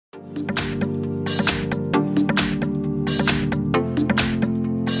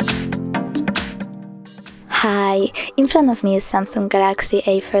Hi, in front of me is Samsung Galaxy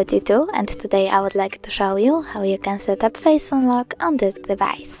A42 and today I would like to show you how you can set up face unlock on this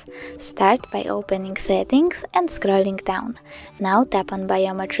device. Start by opening settings and scrolling down. Now tap on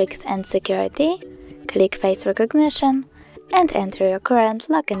biometrics and security, click face recognition and enter your current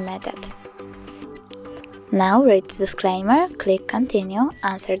login method. Now read the disclaimer, click continue,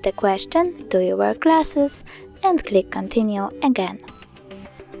 answer the question, do you wear glasses, and click continue again.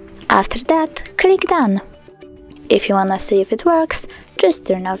 After that, click done. If you wanna see if it works, just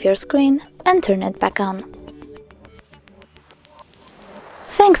turn off your screen and turn it back on.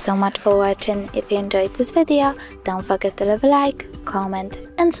 Thanks so much for watching. If you enjoyed this video, don't forget to leave a like, comment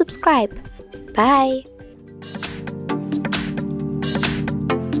and subscribe. Bye!